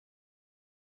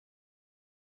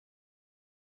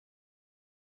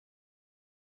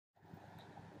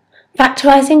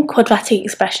Factorising quadratic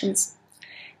expressions.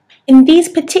 In these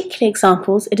particular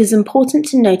examples, it is important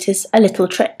to notice a little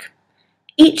trick.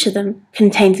 Each of them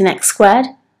contains an x squared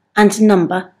and a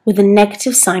number with a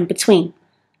negative sign between.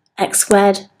 X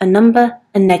squared, a number,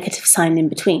 a negative sign in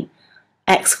between.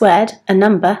 X squared, a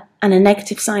number, and a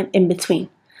negative sign in between.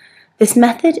 This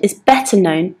method is better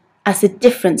known as the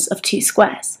difference of two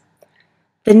squares.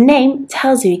 The name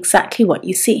tells you exactly what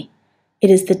you see. It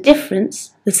is the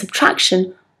difference, the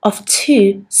subtraction of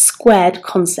two squared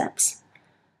concepts.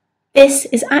 This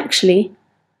is actually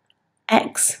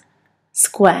x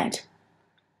squared,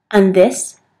 and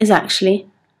this is actually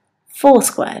 4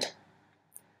 squared.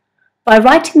 By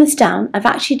writing this down, I've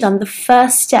actually done the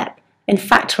first step in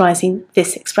factorising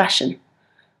this expression.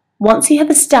 Once you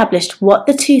have established what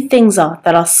the two things are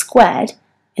that are squared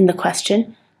in the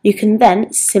question, you can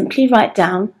then simply write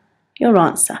down your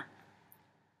answer.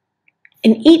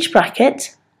 In each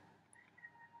bracket,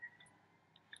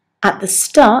 at the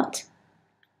start,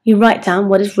 you write down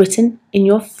what is written in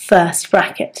your first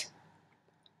bracket.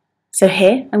 So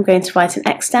here, I'm going to write an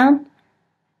x down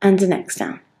and an x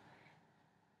down.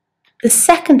 The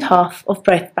second half of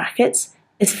both brackets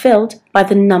is filled by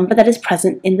the number that is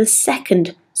present in the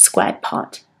second squared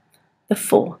part, the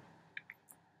 4.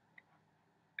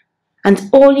 And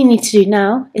all you need to do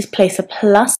now is place a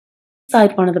plus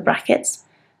inside one of the brackets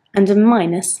and a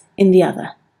minus in the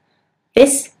other.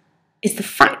 This is the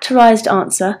factorised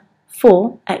answer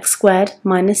for x squared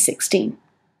minus 16.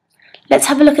 Let's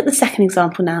have a look at the second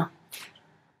example now.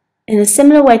 In a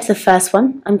similar way to the first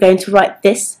one, I'm going to write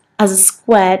this as a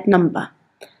squared number.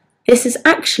 This is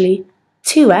actually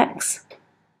 2x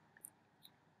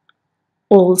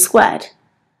all squared.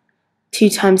 2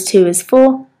 times 2 is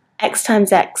 4, x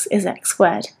times x is x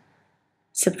squared.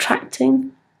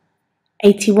 Subtracting,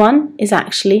 81 is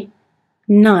actually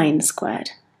 9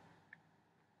 squared.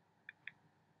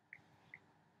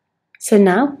 So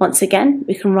now, once again,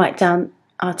 we can write down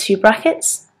our two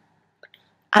brackets.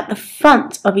 At the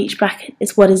front of each bracket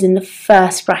is what is in the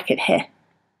first bracket here.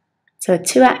 So a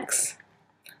 2x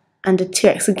and a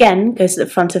 2x again goes at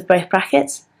the front of both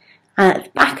brackets, and at the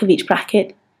back of each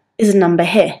bracket is a number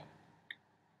here,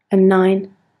 a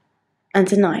 9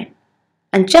 and a 9.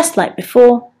 And just like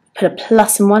before, put a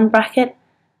plus in one bracket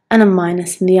and a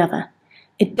minus in the other.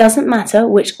 It doesn't matter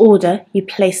which order you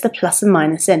place the plus and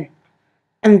minus in.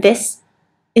 And this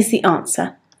is the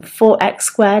answer, 4x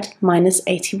squared minus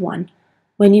 81,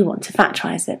 when you want to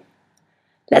factorise it.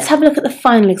 Let's have a look at the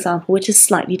final example, which is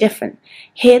slightly different.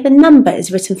 Here the number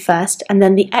is written first and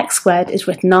then the x squared is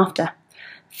written after.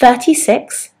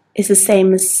 36 is the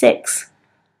same as 6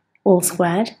 all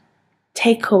squared.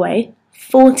 Take away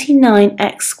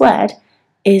 49x squared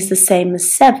is the same as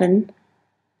 7x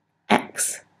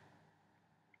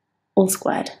all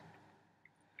squared.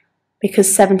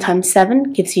 Because 7 times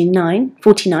 7 gives you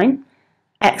 49,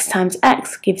 x times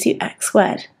x gives you x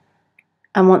squared.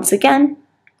 And once again,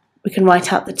 we can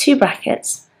write out the two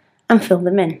brackets and fill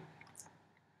them in.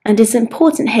 And it's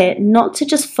important here not to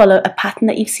just follow a pattern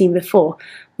that you've seen before,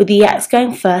 with the x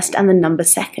going first and the number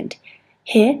second.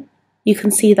 Here, you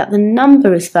can see that the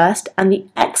number is first and the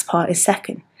x part is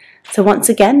second. So once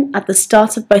again, at the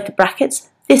start of both the brackets,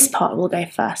 this part will go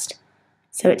first.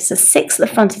 So it's a 6 at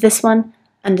the front of this one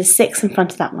and a 6 in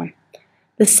front of that one.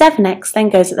 The 7x then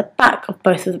goes at the back of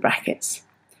both of the brackets.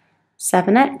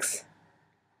 7x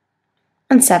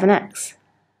and 7x.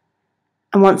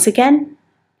 And once again,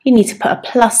 you need to put a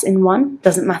plus in one,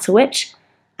 doesn't matter which,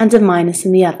 and a minus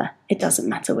in the other, it doesn't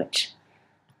matter which.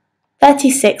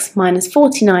 36 minus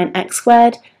 49x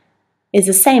squared is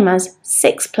the same as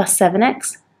 6 plus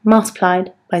 7x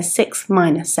multiplied by 6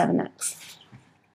 minus 7x.